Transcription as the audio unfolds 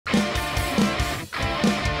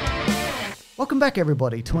Welcome back,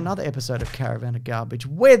 everybody, to another episode of Caravan of Garbage,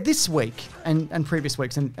 where this week, and previous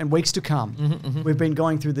weeks, and weeks to come, we've been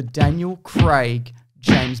going through the Daniel Craig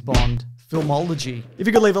James Bond filmology. If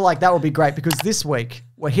you could leave a like, that would be great, because this week,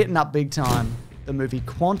 we're hitting up big time the movie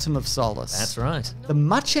Quantum of Solace. That's right. The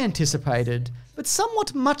much-anticipated, but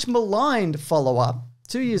somewhat much maligned follow-up,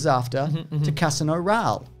 2 years after, to Casino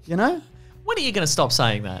Royale, you know? When are you going to stop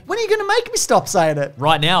saying that? When are you going to make me stop saying it?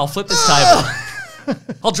 Right now, I'll flip this table.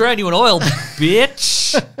 I'll drown you in oil,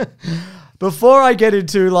 bitch. Before I get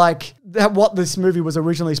into like what this movie was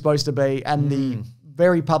originally supposed to be and the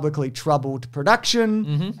very publicly troubled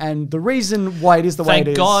production and the reason why it is the way it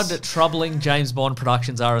is. Thank God troubling James Bond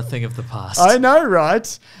productions are a thing of the past. I know,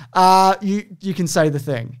 right? You can say the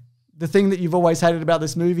thing that you've always hated about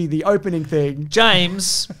this movie, the opening thing.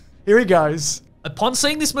 James. Here he goes. Upon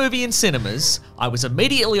seeing this movie in cinemas, I was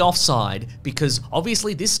immediately offside because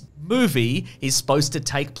obviously this movie is supposed to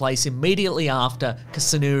take place immediately after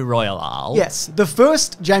Casino Royale. Yes, the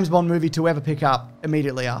first James Bond movie to ever pick up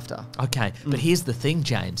immediately after. Okay, but here's the thing,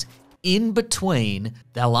 James. In between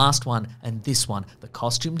their last one and this one, the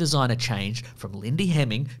costume designer changed from Lindy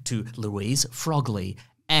Hemming to Louise Frogley.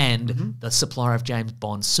 And the supplier of James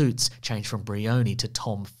Bond suits changed from Brioni to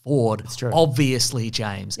Tom Ford. That's true. Obviously,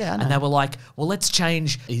 James. Yeah, I know. And they were like, well, let's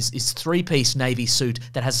change his three-piece navy suit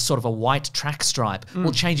that has sort of a white track stripe.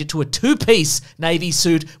 We'll change it to a two-piece navy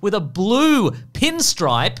suit with a blue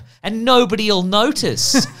pinstripe, and nobody'll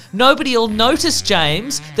notice. Nobody'll notice,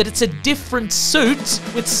 James, that it's a different suit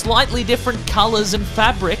with slightly different colours and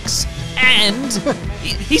fabrics. And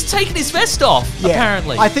he's taken his vest off,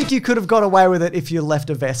 apparently. I think you could have got away with it if you left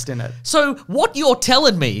a vest in it. So what you're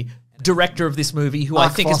telling me, director of this movie, who I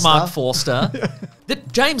think is Mark Forster,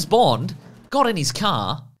 that James Bond got in his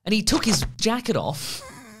car and he took his jacket off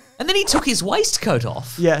and then he took his waistcoat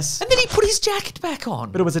off. Yes. And then he put his jacket back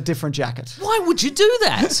on. But it was a different jacket. Why would you do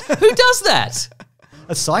that? Who does that?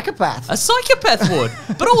 A psychopath. A psychopath would.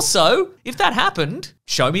 But also, if that happened,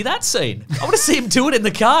 show me that scene. I want to see him do it in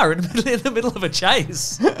the car in the middle of a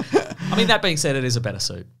chase. I mean, that being said, it is a better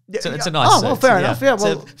suit. It's a nice suit. Oh, well, fair enough. Yeah,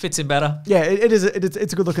 well, it fits him better. Yeah,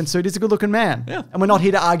 it's a good-looking suit. He's a good-looking man. Yeah. And we're not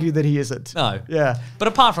here to argue that he isn't. No. Yeah. But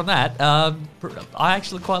apart from that, I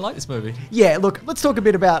actually quite like this movie. Yeah, look, let's talk a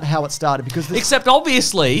bit about how it started, because Except,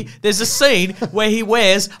 obviously, there's a scene where he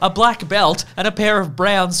wears a black belt and a pair of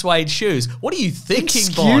brown suede shoes. What are you thinking,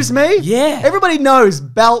 Excuse Bond? me? Yeah. Everybody knows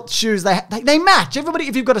belt, shoes, they match. Everybody,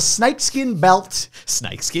 if you've got a snakeskin belt...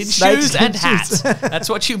 Snakeskin shoes Snakeskin and hat. shoes. That's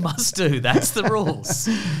what you must do. That's the rules.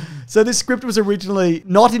 So this script was originally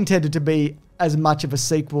not intended to be as much of a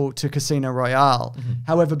sequel to Casino Royale.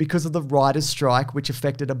 However, because of the writer's strike, which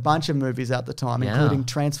affected a bunch of movies at the time, including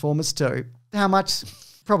Transformers 2, how much?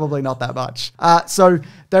 Probably not that much. So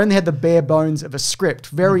they only had the bare bones of a script,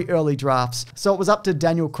 very early drafts. So it was up to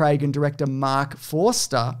Daniel Craig and director Mark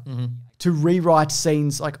Forster to rewrite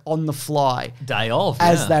scenes like on the fly. Day of,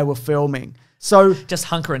 as they were filming. So just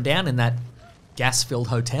hunkering down in that gas-filled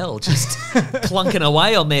hotel, just clunking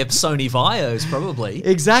away on their Sony Vios, probably.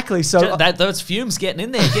 Exactly. So those fumes getting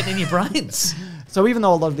in there, getting in your brains. So even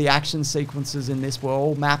though a lot of the action sequences in this were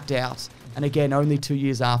all mapped out, and again, only 2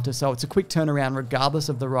 years after, so it's a quick turnaround regardless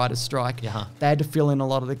of the writer's strike, they had to fill in a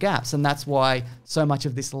lot of the gaps, and that's why so much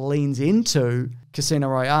of this leans into Casino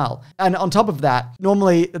Royale. And on top of that,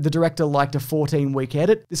 normally the director liked a 14-week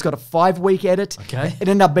edit. This got a 5-week edit. Okay. It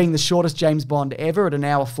ended up being the shortest James Bond ever at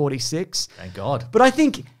 1:46. Thank God. But I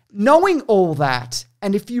think knowing all that,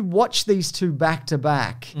 and if you watch these two back to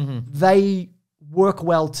back, they work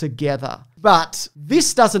well together. But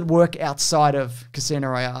this doesn't work outside of Casino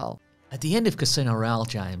Royale. At the end of Casino Royale,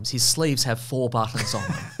 James, his sleeves have 4 buttons on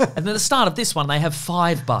them. And at the start of this one, they have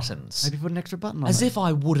 5 buttons. Maybe put an extra button on As it. if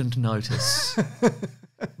I wouldn't notice.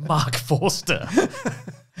 Mark Forster.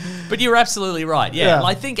 But you're absolutely right. Yeah. Yeah.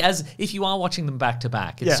 I think if you are watching them back to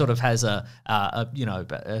back, it sort of has it's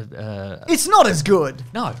not as good.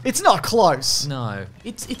 No. It's not close. No.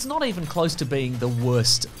 It's not even close to being the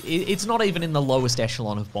worst. It's not even in the lowest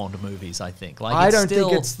echelon of Bond movies, I think. Like, I don't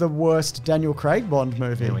think it's the worst Daniel Craig Bond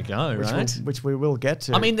movie. There we go, right? Which we will get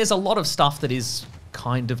to. I mean, there's a lot of stuff that is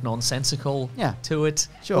kind of nonsensical to it.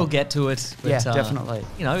 Sure. We'll get to it. But, yeah, definitely.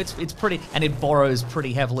 You know, it's pretty, and it borrows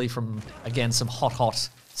pretty heavily from, again, some hot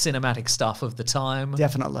cinematic stuff of the time.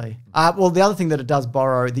 Definitely. Well, the other thing that it does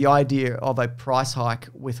borrow, the idea of a price hike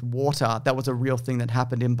with water, that was a real thing that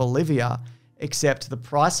happened in Bolivia, except the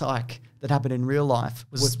price hike that happened in real life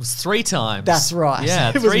was 3 times. That's right.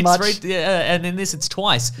 Yeah, it was much. And in this it's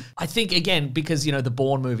twice. I think, again, because, you know, the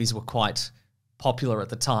Bourne movies were quite popular at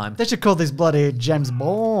the time. They should call this bloody James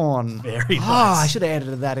Bond. Very nice. Oh, I should have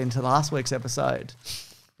edited that into last week's episode.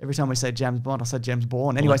 Every time we say James Bond, I say James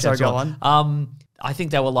Bourne. Anyway, sorry, go on. I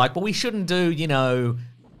think they were like, well, we shouldn't do,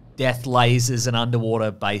 death lasers and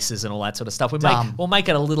underwater bases and all that sort of stuff. We'll make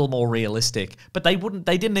it a little more realistic. But they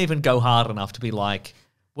didn't even go hard enough to be like,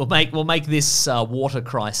 we'll make this water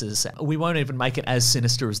crisis. We won't even make it as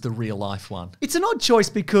sinister as the real life one. It's an odd choice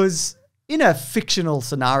because in a fictional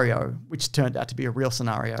scenario, which turned out to be a real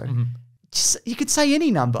scenario, you could say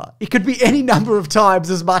any number. It could be any number of times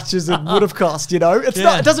as much as it would have cost, It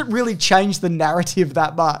doesn't really change the narrative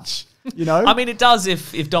that much, I mean, it does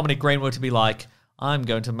if Dominic Green were to be like, I'm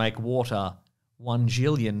going to make water 1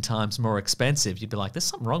 jillion times more expensive. You'd be like, there's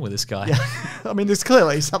something wrong with this guy. Yeah. I mean, there's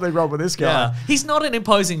clearly something wrong with this guy. Yeah. He's not an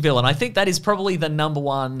imposing villain. I think that is probably the number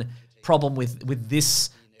one problem with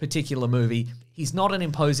this particular movie. He's not an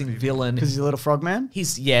imposing villain. Because he's a little frogman?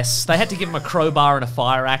 Yes. They had to give him a crowbar and a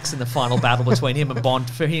fire axe in the final battle between him and Bond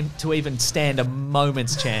for him to even stand a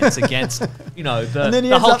moment's chance against,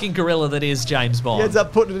 the hulking gorilla that is James Bond. He ends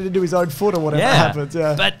up putting it into his own foot or whatever happens.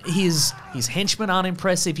 Yeah. But his henchmen aren't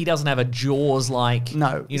impressive. He doesn't have a jaws like...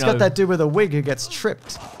 No. He's got that dude with a wig who gets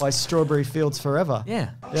tripped by Strawberry Fields Forever.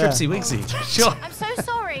 Yeah. Tripsy Wigsy. Sure. I'm so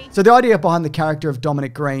sorry. So the idea behind the character of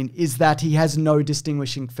Dominic Green is that he has no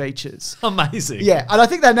distinguishing features. Amazing. Yeah, and I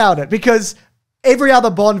think they nailed it because every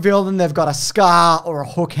other Bond villain, they've got a scar or a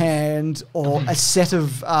hook hand or a set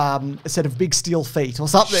of big steel feet or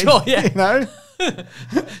something. Sure, yeah.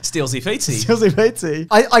 Steelsy feetsy. Steelsy feetsy.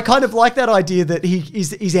 I kind of like that idea that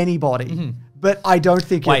he's anybody, but I don't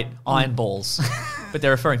think... Wait, iron balls. But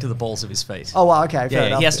they're referring to the balls of his feet. Oh, well, okay, fair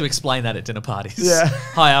enough. He has to explain that at dinner parties. Yeah.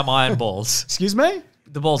 Hi, I'm iron balls. Excuse me?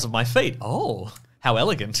 The balls of my feet. Oh, how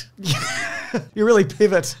elegant. You really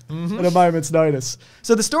pivot at a moment's notice.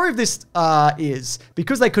 So the story of this is,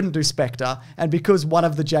 because they couldn't do Spectre, and because one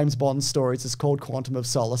of the James Bond stories is called Quantum of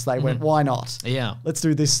Solace, they went, why not? Yeah. Let's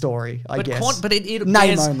do this story, I guess. But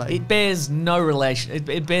it bears no relation,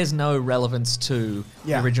 it bears no relevance to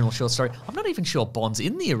the original short story. I'm not even sure Bond's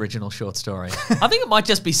in the original short story. I think it might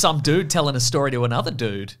just be some dude telling a story to another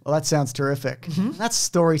dude. Well, that sounds terrific. That's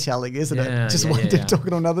storytelling, isn't it? Just one dude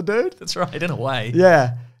talking to another dude? That's right, in a way.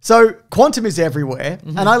 Yeah. So quantum is everywhere,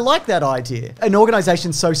 and I like that idea. An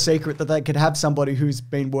organization's so secret that they could have somebody who's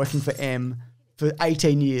been working for M for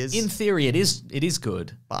 18 years. In theory, it is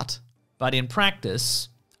good. But in practice,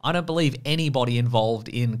 I don't believe anybody involved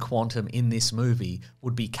in quantum in this movie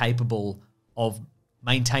would be capable of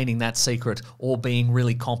maintaining that secret or being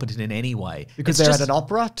really competent in any way. Because they're at an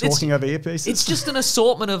opera talking over earpieces? It's just an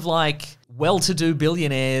assortment of well-to-do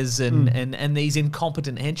billionaires and these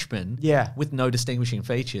incompetent henchmen with no distinguishing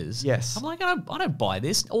features. Yes. I'm like, I don't buy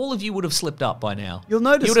this. All of you would have slipped up by now. You'll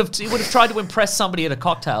notice. You would have tried to impress somebody at a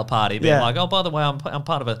cocktail party, being like, oh, by the way, I'm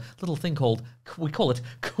part of a little thing called, we call it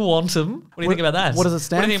Quantum. What do you think about that? What does it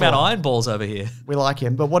stand for? What do you think about iron balls over here? We like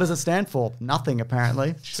him. But what does it stand for? Nothing,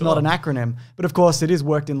 apparently. It's not an acronym. But of course, it is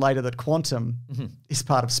worked in later that Quantum is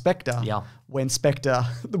part of Spectre. Yeah. When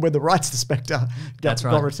the rights to Spectre got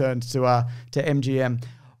returned to MGM.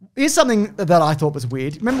 Here's something that I thought was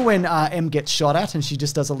weird. Remember when M gets shot at and she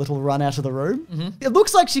just does a little run out of the room? It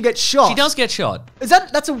looks like she gets shot. She does get shot.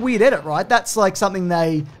 That's a weird edit, right? That's like something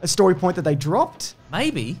a story point that they dropped?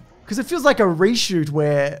 Maybe. Because it feels like a reshoot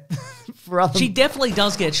where she definitely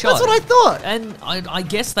does get shot. That's what I thought. And I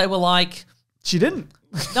guess they were like... She didn't.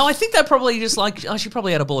 No, I think they're probably just like, she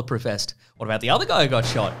probably had a bulletproof vest. What about the other guy who got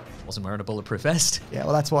shot? Wasn't wearing a bulletproof vest. Yeah,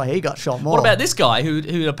 well, that's why he got shot more. What about this guy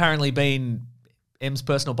who apparently been M's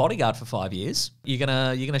personal bodyguard for 5 years? You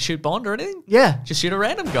gonna shoot Bond or anything? Yeah. Just shoot a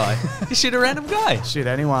random guy. Just shoot a random guy. Shoot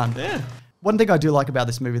anyone. Yeah. One thing I do like about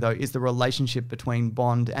this movie, though, is the relationship between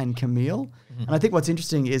Bond and Camille. And I think what's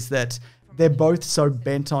interesting is that they're both so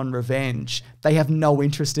bent on revenge, they have no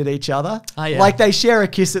interest in each other. Oh, yeah. Like, they share a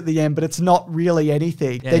kiss at the end, but it's not really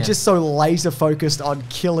anything. They're just so laser focused on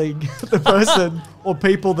killing the person or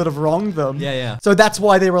people that have wronged them. Yeah. So that's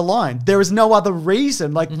why they're aligned. There is no other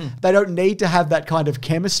reason. Like, they don't need to have that kind of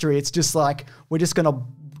chemistry. It's just like, we're just going to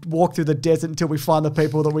walk through the desert until we find the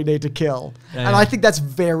people that we need to kill. And I think that's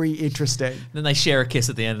very interesting. Then they share a kiss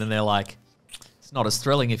at the end and they're like, it's not as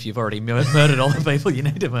thrilling if you've already murdered all the people you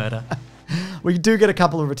need to murder. We do get a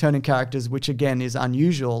couple of returning characters, which again is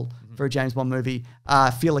unusual for a James Bond movie.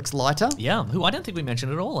 Felix Leiter. Yeah, who I don't think we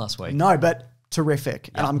mentioned at all last week. No, but terrific.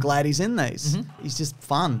 And I'm glad he's in these. He's just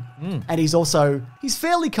fun. And he's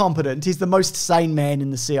fairly competent. He's the most sane man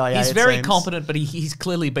in the CIA. He's very competent, but he's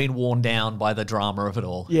clearly been worn down by the drama of it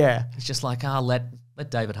all. Yeah. He's just like, let's Let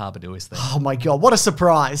David Harbour do his thing. Oh my God, what a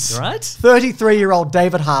surprise. Right? 33-year-old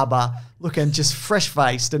David Harbour looking just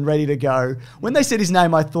fresh-faced and ready to go. When they said his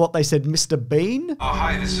name, I thought they said Mr. Bean. Oh,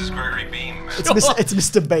 hi, this is Gregory Bean. It's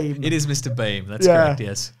Mr. Bean. It is Mr. Beam. That's correct,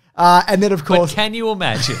 yes. And then, of But course... can you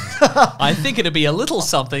imagine? I think it'd be a little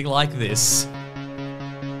something like this.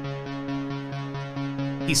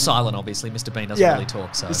 He's silent, obviously. Mr. Bean doesn't really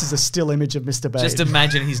talk, so... This is a still image of Mr. Bean. Just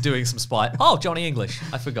imagine he's doing some spy... Oh, Johnny English.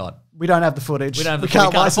 I forgot. We don't have the footage. We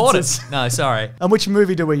can't license afford it. No, sorry. And which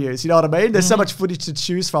movie do we use? You know what I mean? There's so much footage to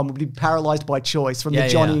choose from. We'll be paralysed by choice from the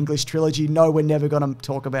Johnny English trilogy. No, we're never going to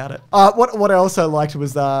talk about it. What I also liked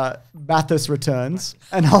was Mathis returns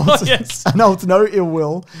and holds no ill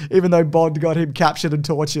will, even though Bond got him captured and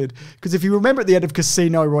tortured. Because if you remember at the end of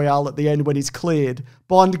Casino Royale, at the end when he's cleared,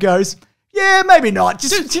 Bond goes... Yeah, maybe not.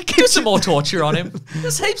 Just do some more torture on him.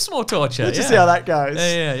 Just heaps more torture. Let's just see how that goes.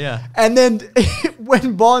 Yeah. And then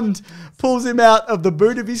when Bond pulls him out of the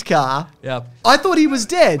boot of his car, I thought he was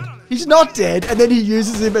dead. He's not dead. And then he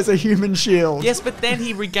uses him as a human shield. Yes, but then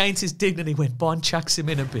he regains his dignity when Bond chucks him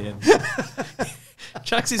in a bin.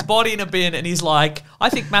 Chucks his body in a bin and he's like, I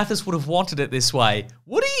think Mathis would have wanted it this way.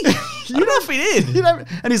 Would he? I don't know if he did.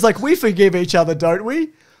 And he's like, we forgive each other, don't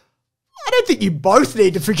we? I don't think you both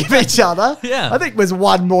need to forgive each other. Yeah. I think there's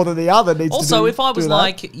one more than the other needs to do Also, if I was that.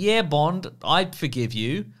 like, yeah, Bond, I'd forgive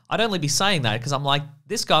you, I'd only be saying that because I'm like,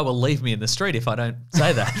 this guy will leave me in the street if I don't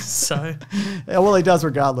say that. So, yeah, well, he does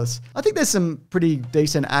regardless. I think there's some pretty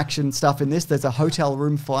decent action stuff in this. There's a hotel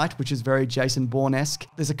room fight, which is very Jason Bourne-esque.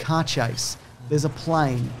 There's a car chase. There's a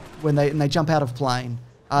plane when they jump out of plane.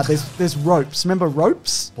 There's ropes. Remember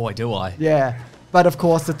ropes? Boy, do I. Yeah. But of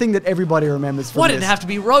course, the thing that everybody remembers from Why didn't it have to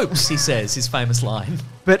be ropes, he says, his famous line.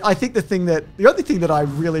 But I think the only thing that I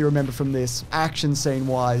really remember from this, action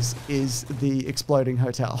scene-wise, is the exploding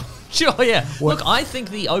hotel. Sure, yeah. Look, I think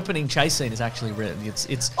the opening chase scene is actually written.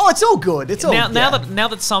 It's all good. It's all now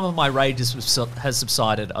that some of my rage has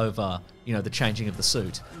subsided over, the changing of the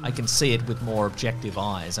suit, I can see it with more objective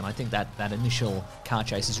eyes, and I think that initial car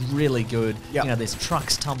chase is really good. Yep. There's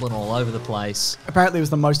trucks tumbling all over the place. Apparently, it was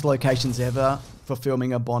the most locations ever for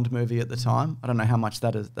filming a Bond movie at the time. I don't know how much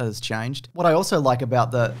that has changed. What I also like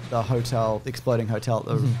about the hotel, the exploding hotel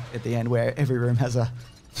at the end, where every room has a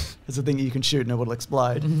thing that you can shoot and it will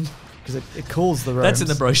explode because it cools the room. That's in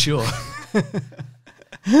the brochure.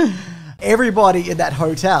 Everybody in that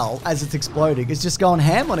hotel, as it's exploding, is just going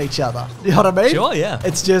ham on each other. You know what I mean? Sure, yeah.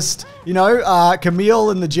 It's just, Camille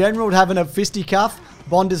and the General having a fisticuff.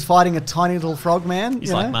 Bond is fighting a tiny little frog man.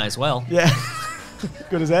 He's like, may as well. Yeah.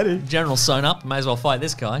 Good as any. General's sewn up, may as well fight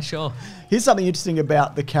this guy, sure. Here's something interesting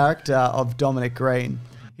about the character of Dominic Green.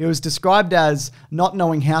 He was described as not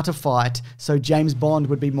knowing how to fight, so James Bond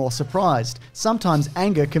would be more surprised. Sometimes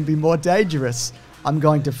anger can be more dangerous. I'm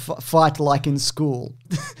going to fight like in school.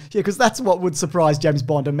 Yeah, because that's what would surprise James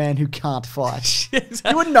Bond, a man who can't fight.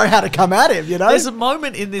 Exactly. You wouldn't know how to come at him, There's a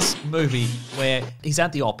moment in this movie where he's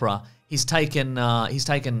at the opera. He's taken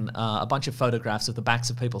a bunch of photographs of the backs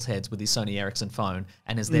of people's heads with his Sony Ericsson phone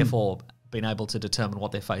and has therefore been able to determine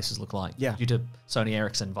what their faces look like due to Sony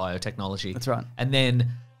Ericsson biotechnology. That's right. And then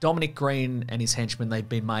Dominic Green and his henchmen, they've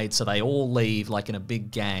been made so they all leave like in a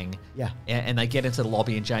big gang. Yeah. And they get into the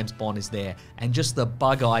lobby and James Bond is there. And just the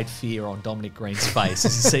bug-eyed fear on Dominic Green's face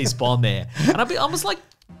as he sees Bond there. And I was like,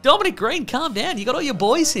 Dominic Green, calm down. You got all your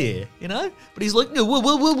boys here, But he's like,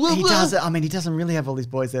 no, He does it. I mean, he doesn't really have all his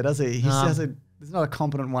boys there, does he? There's not a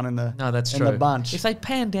competent one in the the bunch. If they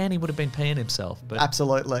panned down, he would have been peeing himself. But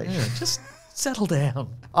absolutely. Yeah, just settle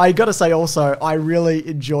down. I got to say also, I really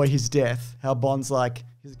enjoy his death. How Bond's like,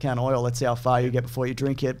 here's a can of oil. Let's see how far you get before you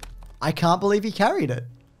drink it. I can't believe he carried it.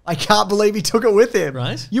 I can't believe he took it with him.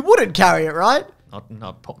 Right. You wouldn't carry it, right?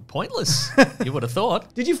 Not pointless. You would have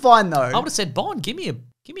thought. Did you find though? I would have said, Bond, give me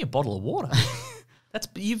a bottle of water.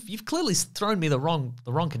 You've clearly thrown me the wrong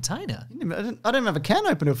container. I don't have a can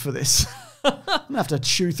opener for this. I'm gonna have to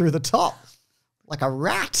chew through the top like a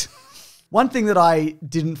rat. One thing that I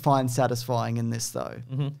didn't find satisfying in this though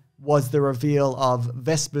was the reveal of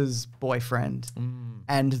Vesper's boyfriend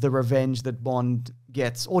and the revenge that Bond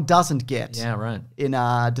gets or doesn't get. Yeah, right. In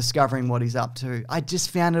discovering what he's up to. I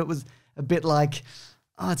just found it was a bit like,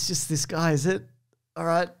 oh, it's just this guy, is it? All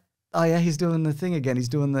right. Oh yeah, he's doing the thing again. He's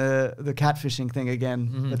doing the catfishing thing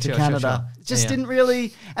again, but to Canada. Sure. It just didn't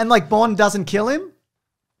really, and like Bond doesn't kill him.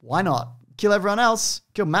 Why not? Kill everyone else.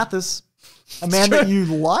 Kill Mathis, a man that you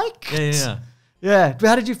like. Yeah. Yeah.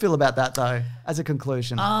 How did you feel about that though, as a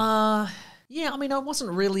conclusion? Yeah, Yeah, I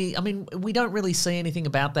mean, we don't really see anything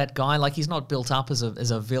about that guy. Like, he's not built up as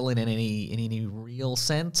a villain in any real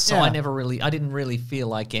sense. So Yeah. I didn't really feel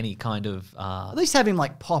like any kind of. At least have him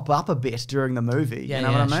like pop up a bit during the movie. Yeah, you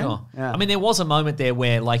know what I mean? Sure. Yeah. I mean, there was a moment there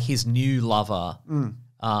where like his new lover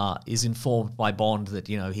is informed by Bond that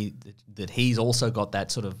that he's also got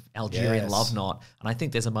that sort of Algerian Yes. love knot, and I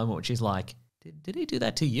think there's a moment where she's like, "Did he do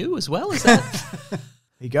that to you as well?" Is that?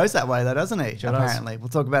 He goes that way though, doesn't he? Sure does. Apparently. We'll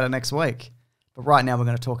talk about it next week. But right now we're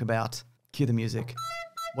going to talk about, cue the music,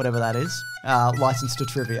 whatever that is, License to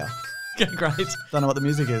Trivia. Okay, great. Don't know what the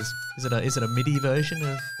music is. Is it a MIDI version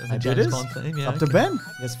of the Maybe it James is. Bond theme? Yeah, Up to Ben.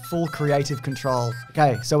 He has full creative control.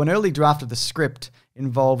 Okay, so an early draft of the script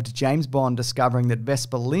involved James Bond discovering that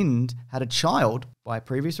Vesper Lynd had a child by a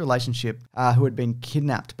previous relationship who had been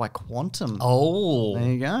kidnapped by Quantum. Oh. There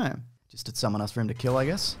you go. Just did someone else for him to kill, I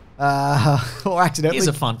guess. Or accidentally. Here's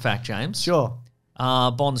a fun fact, James. Sure.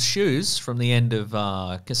 Bond's shoes from the end of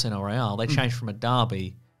Casino Royale, they changed from a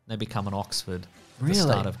Derby, they become an Oxford. At Really? the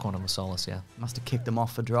start of Quantum of Solace, yeah. Must have kicked them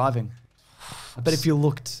off for driving. I bet if you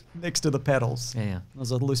looked next to the pedals, Yeah.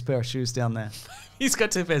 there's a loose pair of shoes down there. He's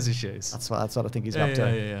got 2 pairs of shoes. That's what I think he's Yeah, up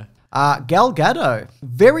to. yeah. Gal Gadot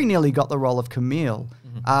very nearly got the role of Camille.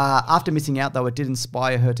 After missing out, though, it did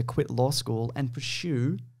inspire her to quit law school and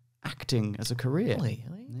pursue acting as a career. Really?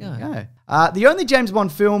 There you go. The only James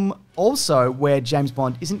Bond film also where James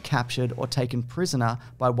Bond isn't captured or taken prisoner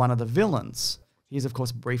by one of the villains. He is, of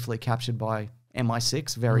course, briefly captured by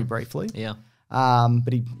MI6, very briefly. Yeah.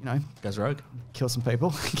 But he, Goes rogue. kills some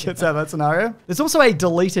people, gets out of that scenario. There's also a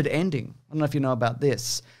deleted ending. I don't know if you know about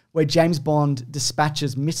this, where James Bond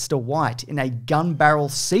dispatches Mr. White in a gun barrel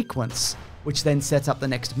sequence, which then sets up the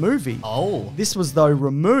next movie. Oh. This was, though,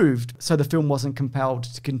 removed, so the film wasn't compelled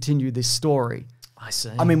to continue this story. I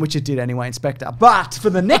see. I mean, which it did anyway, Inspector. But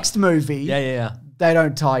for the next movie, Yeah. they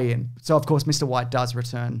don't tie in. So, of course, Mr. White does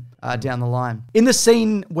return down the line. In the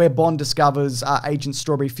scene where Bond discovers Agent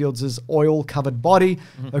Strawberry Fields' oil-covered body,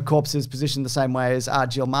 her corpse is positioned the same way as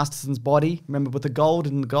Jill Masterson's body. Remember with the gold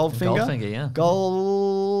and the gold finger? Gold finger, yeah.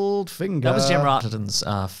 Gold finger. That was Gemma Arterton's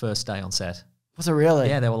first day on set. Was it really?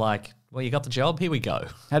 Yeah, they were like, well, you got the job, here we go.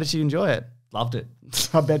 How did she enjoy it? Loved it.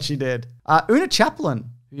 I bet she did. Una Chaplin,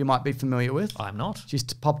 who you might be familiar with. I'm not. She's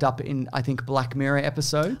popped up in, I think, Black Mirror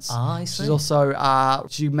episodes. I see. She's also,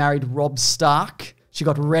 she married Rob Stark. She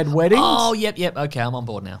got Red Weddings. Oh, yep. Okay, I'm on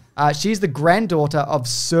board now. She's the granddaughter of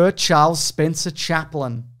Sir Charles Spencer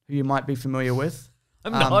Chaplin, who you might be familiar with.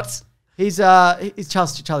 I'm not. He's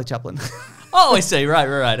Charlie Chaplin. Oh, I see.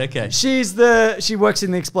 Right. Okay. She works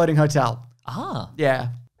in the Exploding Hotel. Ah. Yeah.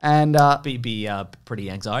 And Be pretty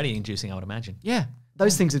anxiety-inducing, I would imagine. yeah,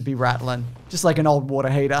 those things would be rattling, just like an old water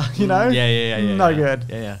heater, you know? Yeah. No good.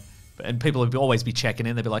 Yeah. And people would always be checking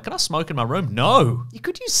in. They'd be like, can I smoke in my room? No. You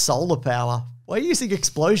could use solar power. Why are you using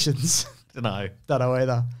explosions? No. Don't know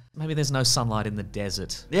either. Maybe there's no sunlight in the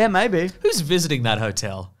desert. Yeah, maybe. Who's visiting that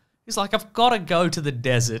hotel? He's like, I've got to go to the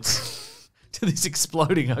desert, to this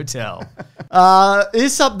exploding hotel.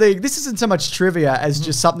 Here's something, this isn't so much trivia as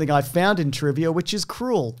just something I found in trivia, which is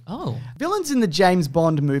cruel. Oh. Villains in the James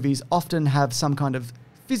Bond movies often have some kind of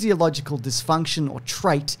physiological dysfunction or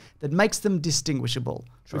trait that makes them distinguishable.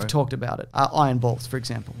 We've talked about it. Iron balls, for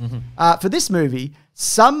example. For this movie,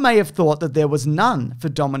 some may have thought that there was none for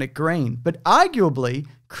Dominic Green, but arguably,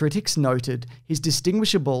 critics noted his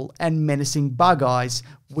distinguishable and menacing bug eyes,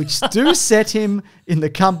 which do set him in the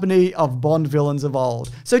company of Bond villains of old.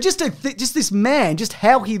 So just this man, just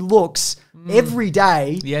how he looks every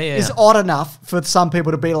day is odd enough for some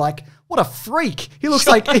people to be like, what a freak. He looks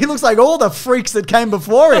like all the freaks that came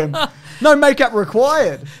before him. No makeup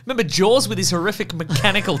required. Remember Jaws with his horrific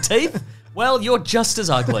mechanical teeth? Well, you're just as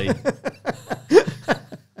ugly.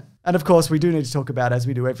 And of course, we do need to talk about, as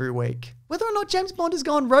we do every week, whether or not James Bond has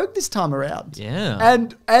gone rogue this time around. Yeah.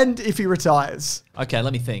 And if he retires. Okay,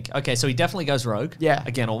 let me think. Okay, so he definitely goes rogue. Yeah.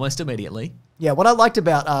 Again, almost immediately. Yeah, what I liked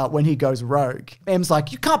about when he goes rogue, M's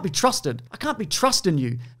like, you can't be trusted. I can't be trusting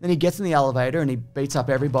you. Then he gets in the elevator and he beats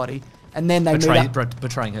up everybody. And then they meet up.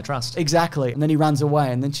 Betraying her trust. Exactly. And then he runs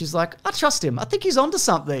away. And then she's like, I trust him. I think he's onto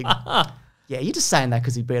something. Yeah, you're just saying that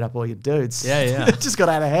because he beat up all your dudes. Yeah. It just got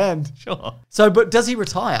out of hand. Sure. So, but does he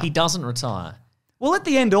retire? He doesn't retire. Well, at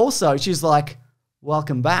the end also, she's like,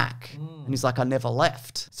 welcome back. And he's like, I never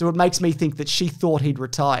left. So it makes me think that she thought he'd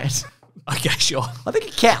retired. Okay, sure. I think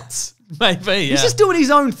it counts. Maybe, yeah. He's just doing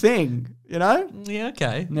his own thing, you know? Yeah,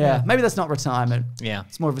 okay. Yeah. Maybe that's not retirement. Yeah.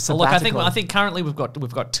 It's more of a Well, sabbatical. look, I think currently we've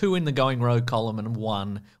got 2 in the going rogue column and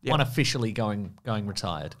one officially going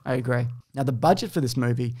retired. I agree. Now, the budget for this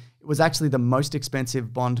movie it was actually the most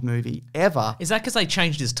expensive Bond movie ever. Is that because they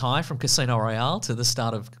changed his tie from Casino Royale to the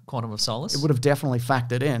start of Quantum of Solace? It would have definitely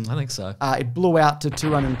factored in. I think so. It blew out to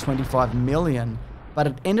 225 million, but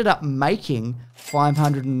it ended up making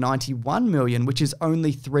 591 million, which is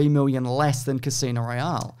only 3 million less than Casino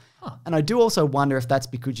Royale. Huh. And I do also wonder if that's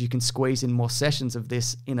because you can squeeze in more sessions of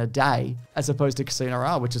this in a day, as opposed to Casino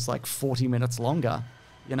Royale, which is like 40 minutes longer.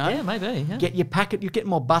 You know? Yeah, maybe. Yeah. Get your packet, you get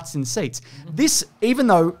more butts in seats. This, even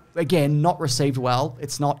though, again, not received well,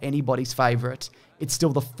 it's not anybody's favourite, it's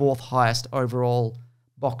still the 4th highest overall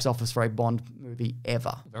box office for a Bond movie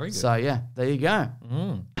ever. Very good. So, yeah, there you go.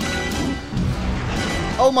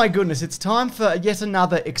 Oh my goodness, it's time for yet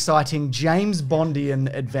another exciting James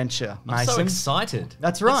Bondian adventure, Mason. I'm so excited.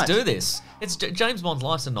 That's right. Let's do this. It's James Bond's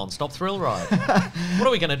life's a non-stop thrill ride. What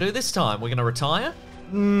are we going to do this time? We're going to retire?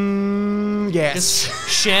 Yes. Just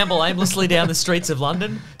shamble aimlessly down the streets of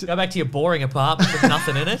London? Go back to your boring apartment with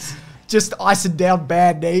nothing in it? Just icing down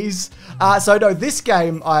bad knees. So no, this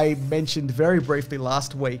game I mentioned very briefly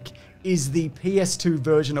last week is the PS2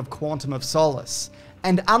 version of Quantum of Solace.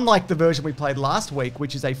 And unlike the version we played last week,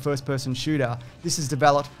 which is a first-person shooter, this is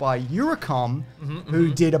developed by Eurocom,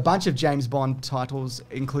 who did a bunch of James Bond titles,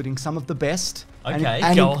 including some of the best.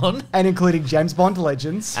 Okay, go on. And including James Bond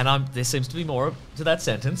Legends. And there seems to be more to that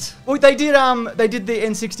sentence. Well, they did the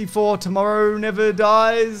N64 Tomorrow Never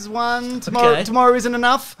Dies one. Tomorrow Isn't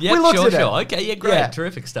Enough. Yeah, we looked at sure. it. Okay, yeah, great. Yeah.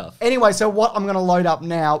 Terrific stuff. Anyway, so what I'm going to load up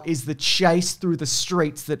now is the chase through the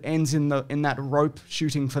streets that ends in that rope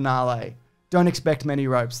shooting finale. Don't expect many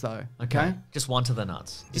ropes, though. Okay? Just one to the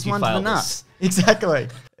nuts. Just one to the nuts. Exactly.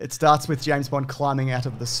 It starts with James Bond climbing out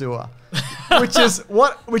of the sewer, which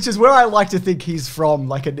is where I like to think he's from,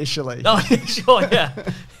 like initially. Oh, sure, yeah.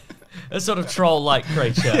 A sort of troll-like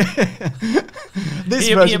creature.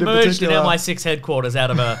 He emerged in MI6 headquarters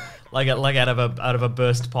out of a out of a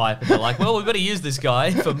burst pipe, and they're like, "Well, we've got to use this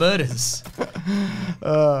guy for murders."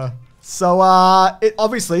 So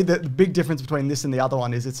obviously the big difference between this and the other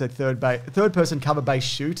one is it's a third-person cover-based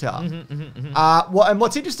shooter. And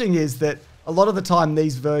what's interesting is that a lot of the time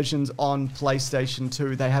these versions on PlayStation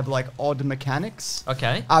 2, they have like odd mechanics.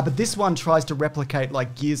 Okay. But this one tries to replicate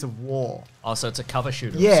like Gears of War. Oh, so it's a cover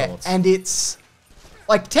shooter of sorts. And it's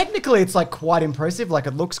like technically it's like quite impressive. Like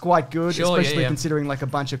it looks quite good, especially considering like a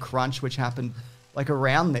bunch of crunch which happened like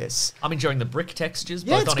around this. I'm enjoying the brick textures,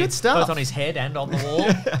 both on his head and on the wall.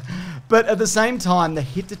 But at the same time, the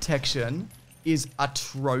hit detection is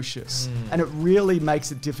atrocious. And it really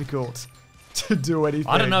makes it difficult to do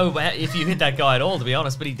anything. I don't know if you hit that guy at all, to be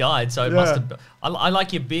honest, but he died, so it must have... I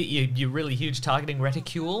like your really huge targeting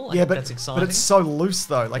reticule. But that's exciting. But it's so loose,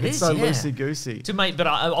 though. Like, it's so loosey-goosey. But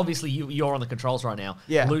obviously, you're on the controls right now.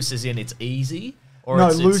 Yeah. Loose as in it's easy? Or no,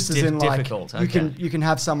 it's loose as in, like, difficult? you can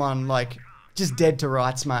have someone, like... just dead to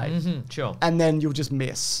rights, mate. Sure. And then you'll just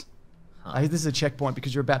miss. This is a checkpoint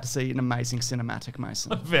because you're about to see an amazing cinematic,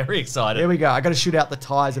 Mason. I'm very excited. Here we go. I got to shoot out the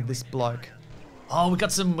tires of this bloke. Oh, we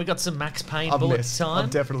got some Max Payne bullet time. I've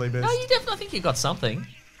definitely missed. No, I think you got something.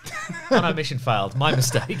 Oh no, mission failed. My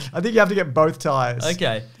mistake. I think you have to get both tires.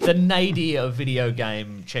 Okay. The nadir of video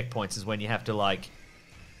game checkpoints is when you have to like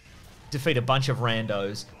defeat a bunch of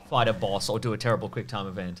randos, fight a boss, or do a terrible quick time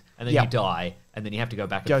event, and then you die, and then you have to go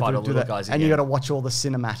back and fight all the little guys again. And you got to watch all the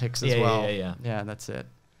cinematics as well. Yeah. Yeah, that's it.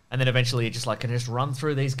 And then eventually you're just like, can I just run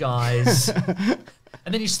through these guys?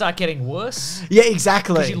 And then you start getting worse. Yeah,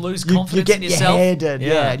 exactly. Because you lose confidence in yourself. You get your head,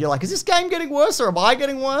 yeah. You're like, is this game getting worse or am I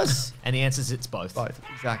getting worse? And the answer is it's both. Both,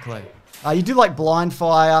 exactly. You do like blind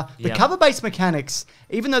fire. The cover-based mechanics,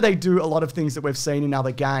 even though they do a lot of things that we've seen in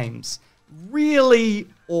other games, really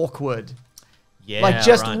awkward. Yeah, like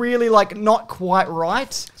just really like not quite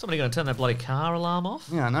right. Somebody going to turn that bloody car alarm off?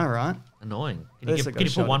 Yeah, I know, right? Annoying. Can you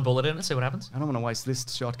put one bullet in it and see what happens? I don't want to waste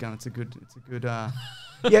this shotgun. It's a good.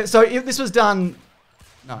 Yeah. So if this was done,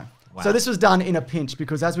 no. Wow. So this was done in a pinch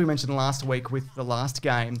because, as we mentioned last week with the last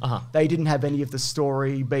game, they didn't have any of the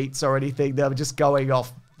story beats or anything. They were just going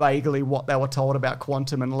off vaguely what they were told about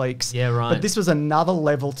Quantum and leaks. Yeah, right. But this was another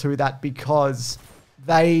level to that because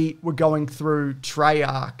they were going through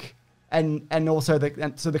Treyarch. And also the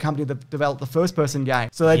company that developed the first-person game.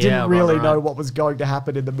 So they didn't really know what was going to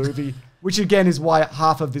happen in the movie, which again is why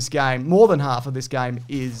more than half of this game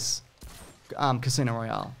is Casino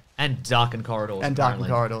Royale. And darkened corridors. And darkened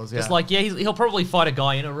corridors, yeah. It's like, he'll probably fight a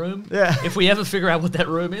guy in a room. Yeah. If we ever figure out what that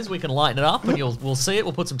room is, we can lighten it up and we'll see it.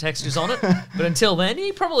 We'll put some textures on it. But until then,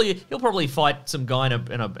 he'll probably fight some guy in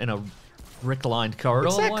a brick-lined corridor.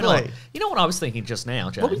 Exactly. Why not? You know what I was thinking just now,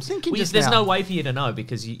 James? What were you thinking just There's now? no way for you to know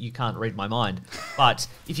because you can't read my mind. But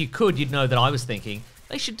if you could, you'd know that I was thinking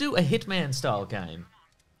they should do a Hitman-style game.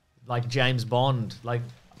 Like James Bond. Like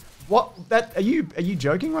What? Are you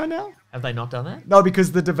joking right now? Have they not done that? No,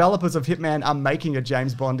 because the developers of Hitman are making a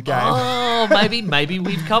James Bond game. Oh, maybe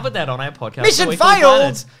we've covered that on our podcast. Mission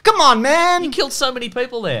failed! Come on, man! You killed so many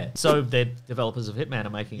people there. So the developers of Hitman are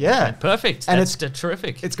making a game. Perfect. And That's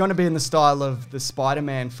terrific. It's going to be in the style of the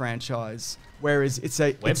Spider-Man franchise, whereas it's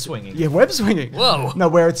a... Web swinging. Yeah, web swinging. Whoa. No,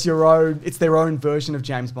 where it's their own version of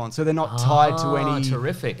James Bond. So they're not tied to any...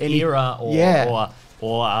 Terrific. Any era or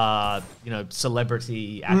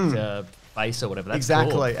celebrity actor... face or whatever. That's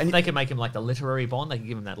exactly. Cool. And they can make him like the literary Bond. They can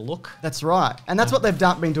give him that look. That's right. And that's what they've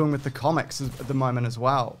been doing with the comics at the moment as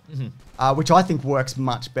well, which I think works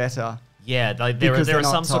much better. Yeah, there are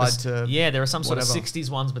some sort of there are some sort of 60s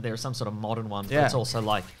ones, but there are some sort of modern ones. But it's also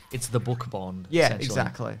like it's the book Bond. Yeah,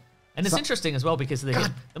 exactly. And it's interesting as well because the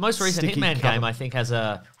most recent Hitman game I think has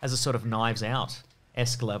a sort of Knives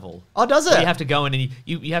Out-esque level. Oh, does it? You have to go in and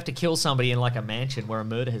you have to kill somebody in like a mansion where a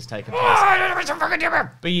murder has taken place.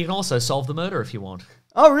 But you can also solve the murder if you want.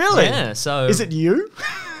 Oh, really? Yeah. So is it you?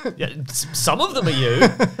 Yeah, some of them are you.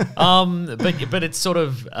 But it's sort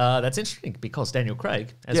of that's interesting because Daniel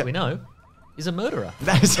Craig, as we know, is a murderer.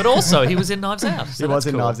 But also he was in Knives Out. So he was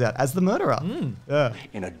in Knives Out as the murderer. Yeah.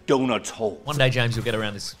 In a donut hole. One day, James, you'll get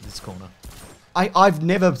around this corner. I've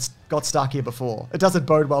never got stuck here before. It doesn't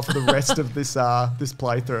bode well for the rest of this this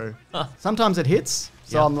playthrough. Sometimes it hits,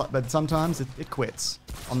 but sometimes it quits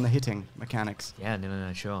on the hitting mechanics. Yeah,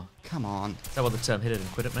 no, sure. Come on. Is that what the term hit it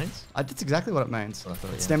and quit it means? That's exactly what it means.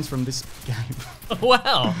 Thought, it stems from this game.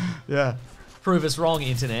 Wow. Yeah. Prove us wrong,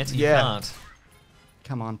 internet. You can't.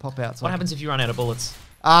 Come on, pop out. What happens if you run out of bullets?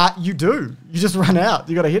 You do. You just run out.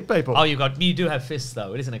 You got to hit people. Oh, you do have fists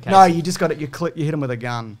though. It isn't a case. No, you just got it. You hit them with a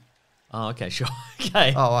gun. Oh, okay, sure.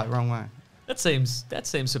 Okay. Oh, right, wrong way. That seems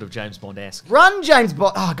sort of James Bond-esque. Run, James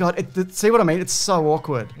Bond. Oh god, see what I mean? It's so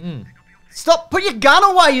awkward. Stop! Put your gun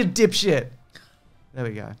away, you dipshit. There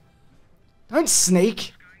we go. Don't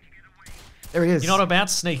sneak. There he is. You're not about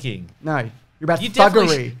sneaking. No, you're about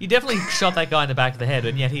thuggery. You definitely shot that guy in the back of the head,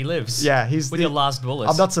 and yet he lives. Yeah, he's with your last bullet.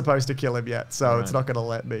 I'm not supposed to kill him yet, so it's not going to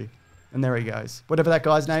let me. And there he goes. Whatever that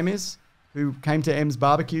guy's name is, who came to M's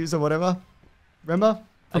barbecues or whatever. Remember?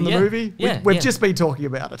 From the movie? We've just been talking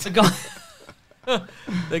about it. The guy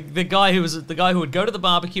the guy who would go to the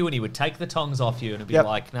barbecue and he would take the tongs off you and be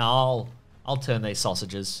like, no, I'll turn these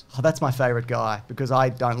sausages. Oh, that's my favorite guy because I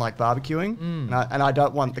don't like barbecuing and I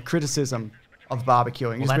don't want the criticism of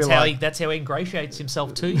barbecuing. Well, that's how he ingratiates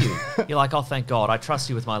himself to you. You're like, oh, thank God, I trust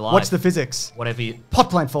you with my life. Watch the physics. Whatever you... Pot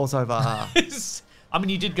plant falls over. I mean,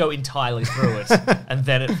 you did go entirely through it and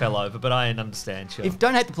then it fell over, but I understand, sure. If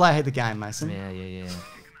don't hate the player, hate the game, Mason. Yeah.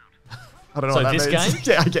 I don't know what that means. This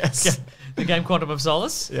game? Yeah, I guess. The game Quantum of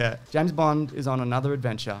Solace? Yeah. James Bond is on another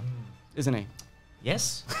adventure, isn't he?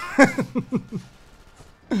 Yes.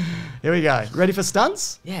 Here we go. Ready for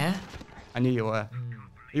stunts? Yeah. I knew you were. Are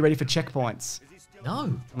you ready for checkpoints?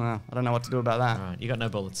 No. Well, I don't know what to do about that. All right, you got no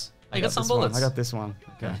bullets. Oh, you got some bullets. I got this one.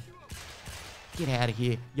 Okay. Get out of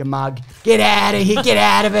here, you mug. Get out of here. Get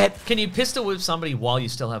out of it. Can you pistol whip somebody while you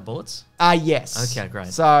still have bullets? Yes. Okay,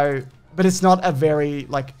 great. So, but it's not a very,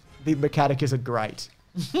 the mechanic isn't great.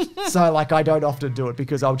 So, I don't often do it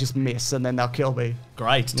because I'll just miss and then they'll kill me.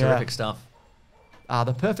 Great. Terrific stuff.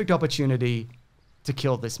 The perfect opportunity to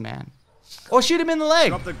kill this man. Or shoot him in the leg.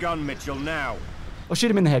 Drop the gun, Mitchell, now. Or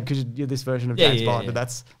shoot him in the head because you're this version of James Bond, but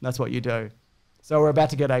that's what you do. So we're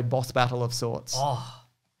about to get a boss battle of sorts. Oh,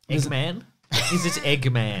 Eggman? Is it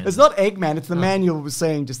Eggman? It's not Eggman, it's the man you were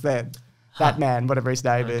seeing just then. That man, whatever his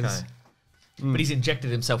name is. But he's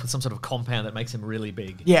injected himself with some sort of compound that makes him really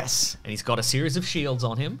big. Yes. And he's got a series of shields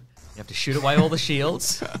on him. You have to shoot away all the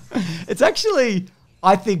shields. It's actually,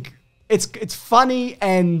 I think, it's funny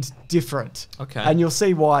and different. Okay. And you'll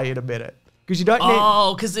see why in a minute. Because you don't need...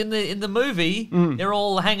 Oh, because in the movie, they're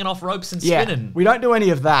all hanging off ropes and spinning. We don't do any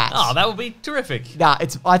of that. Oh, that would be terrific. Nah,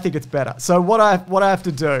 I think it's better. So what I have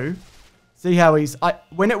to do... See how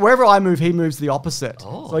wherever I move, he moves the opposite.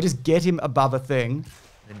 Oh. So I just get him above a thing,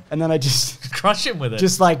 and then I just crush him with it.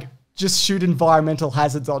 Just shoot environmental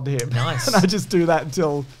hazards onto him. Nice. And I just do that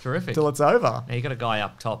until it's over. Now you got a guy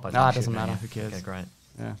up top. Nah, it doesn't matter. Who cares? Okay, great.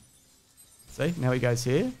 Yeah. See, now he goes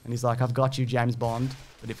here, and he's like, "I've got you, James Bond.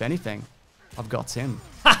 But if anything, I've got him."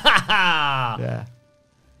 Yeah.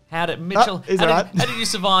 How did Mitchell? How did you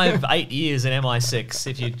survive 8 years in MI6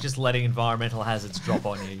 if you're just letting environmental hazards drop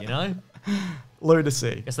on you? You know.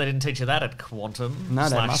 Lunacy. Guess they didn't teach you that at Quantum no,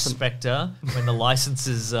 they / mustn't. Spectre when the license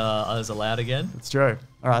is allowed again. It's true.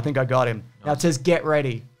 All right, I think I got him. Now it says get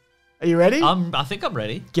ready. Are you ready? I think I'm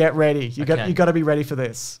ready. Get ready. You got to be ready for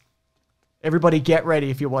this. Everybody get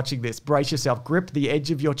ready if you're watching this. Brace yourself. Grip the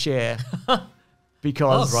edge of your chair.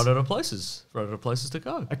 because run out of places. Run out of places to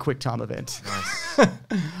go. a QuickTime event. Nice.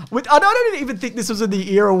 I don't even think this was in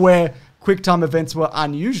the era where QuickTime events were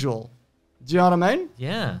unusual. Do you know what I mean?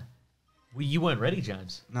 Yeah. Well, you weren't ready,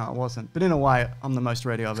 James. No, I wasn't. But in a way, I'm the most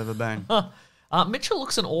ready I've ever been. Mitchell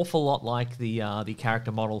looks an awful lot like the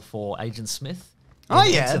character model for Agent Smith. Oh,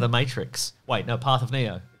 yeah. Into the Matrix. Wait, no, Path of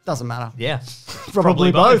Neo. Doesn't matter. Yeah.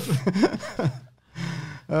 Probably both.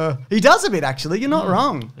 He does a bit, actually. You're not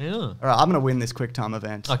wrong. Yeah. All right, I'm going to win this QuickTime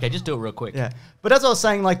event. Okay, just do it real quick. Yeah. But as I was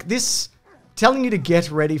saying, like this, telling you to get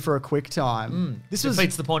ready for a QuickTime, this was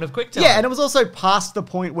defeats the point of QuickTime. Yeah, and it was also past the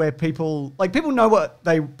point where people knew what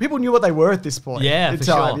they were at this point. Yeah, in for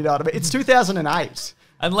time, sure. You know what I mean? It's 2008.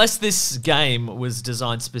 Unless this game was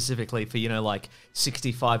designed specifically for,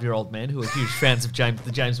 65-year-old men who are huge fans of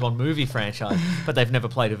the James Bond movie franchise, but they've never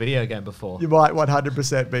played a video game before. You might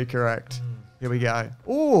 100% be correct. Here we go.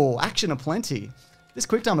 Ooh, action aplenty. This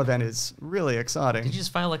QuickTime event is really exciting. Did you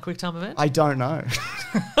just fail that QuickTime event? I don't know.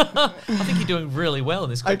 I think you're doing really well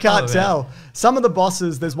in this QuickTime I can't event. tell. Some of the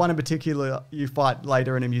bosses, there's one in particular you fight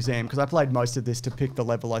later in a museum, because I played most of this to pick the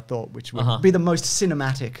level I thought which would be the most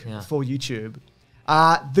cinematic for YouTube.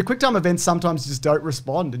 The QuickTime events sometimes just don't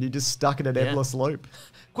respond and you're just stuck in an endless loop.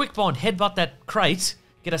 Quick Bond, headbutt that crate,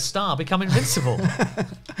 get a star, become invincible.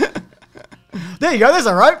 There you go, there's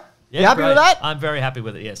a rope. Yeah, you happy with that? I'm very happy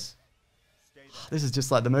with it, yes. This is just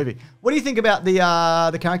like the movie. What do you think about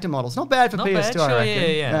the character models? Not bad for Not PS2, bad, sure, I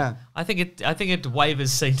reckon. yeah. I think it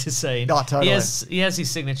wavers scene to scene. Oh, totally. He has his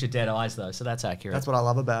signature dead eyes though, so that's accurate. That's what I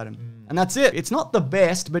love about him. And that's it. It's not the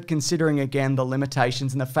best, but considering again the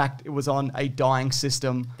limitations and the fact it was on a dying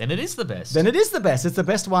system, Then it is the best. then it is the best. It's the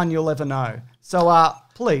best one you'll ever know. So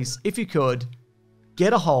please, if you could,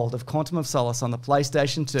 get a hold of Quantum of Solace on the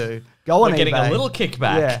PlayStation 2. Go on We're eBay. getting a little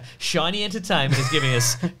kickback. Yeah. Shiny Entertainment is giving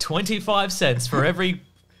us 25 cents for every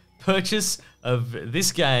purchase of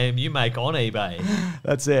this game you make on eBay.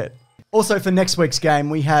 That's it. Also, for next week's game,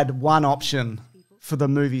 we had one option for the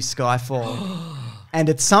movie Skyfall. And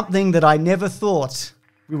it's something that I never thought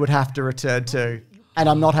we would have to return to. And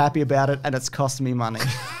I'm not happy about it, and it's cost me money.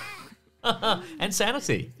 And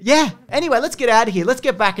sanity. Yeah. Anyway, let's get out of here. Let's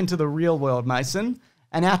get back into the real world, Mason.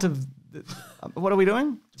 And out of... what are we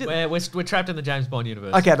doing? We're trapped in the James Bond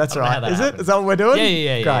universe. Okay, that's I don't know how right. that Is happened. it? Is that what we're doing?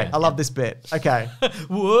 Yeah. Great. I love this bit. Okay.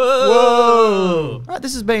 Whoa! All right,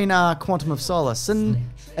 this has been Quantum of Solace. And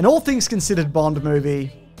all things considered Bond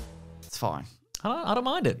movie, it's fine. I don't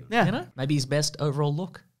mind it. Yeah. Maybe his best overall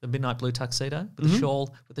look, the midnight blue tuxedo with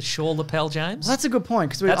the shawl lapel, James. Well, that's a good point.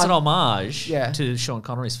 Because That's an homage Yeah. to Sean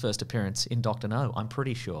Connery's first appearance in Dr. No, I'm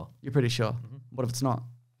pretty sure. You're pretty sure. What if it's not?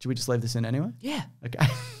 Should we just leave this in anyway? Yeah. Okay.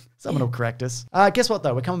 Someone will correct us. Guess what,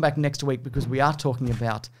 though? We're coming back next week because we are talking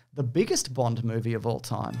about the biggest Bond movie of all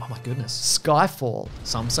time. Oh, my goodness. Skyfall.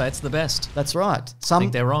 Some say it's the best. That's right. I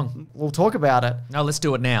think they're wrong. We'll talk about it. No, let's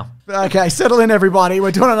do it now. Okay, settle in, everybody.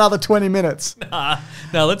 We're doing another 20 minutes.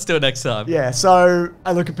 No, let's do it next time. Yeah, so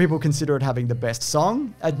I look at people consider it having the best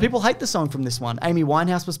song. People hate the song from this one. Amy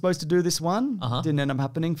Winehouse was supposed to do this one. Didn't end up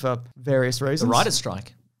happening for various reasons. The writer's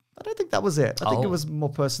strike. I don't think that was it. I think it was more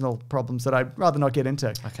personal problems that I'd rather not get into.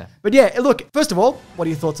 Okay. But yeah, look, first of all, what are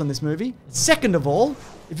your thoughts on this movie? Second of all,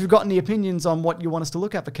 if you've got any opinions on what you want us to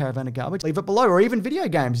look at for Caravan of Garbage, leave it below, or even video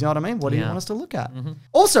games, you know what I mean? What do you want us to look at?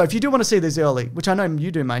 Also, if you do want to see these early, which I know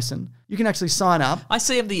you do, Mason, you can actually sign up. I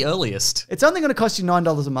see them the earliest. It's only going to cost you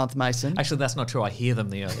 $9 a month, Mason. Actually, that's not true. I hear them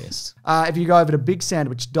the earliest. If you go over to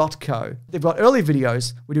bigsandwich.co, they've got early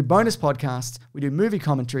videos. We do bonus podcasts. We do movie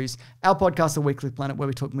commentaries. Our podcast, The Weekly Planet, where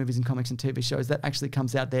we talk movies and comics and TV shows, that actually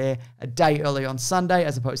comes out there a day early on Sunday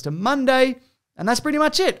as opposed to Monday. And that's pretty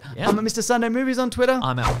much it. Yeah. I'm at Mr. Sunday Movies on Twitter.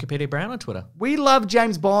 I'm at Wikipedia Brown on Twitter. We love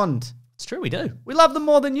James Bond. It's true, we do. We love them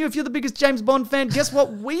more than you. If you're the biggest James Bond fan, guess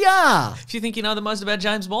what? We are. If you think you know the most about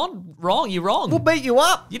James Bond, you're wrong. We'll beat you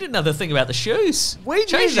up. You didn't know the thing about the shoes. We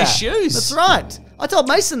changed knew his that. shoes. That's right. I told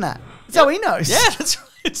Mason that. That's how he knows. Yeah, that's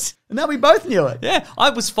right. And now we both knew it. Yeah,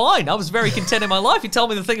 I was fine. I was very content in my life. He told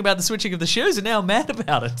me the thing about the switching of the shoes, and now I'm mad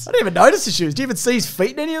about it. I didn't even notice the shoes. Do you even see his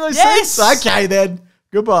feet in any of those Yes. scenes? Okay, then.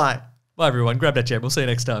 Goodbye. Bye, everyone. Grab that jam. We'll see you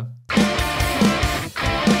next time.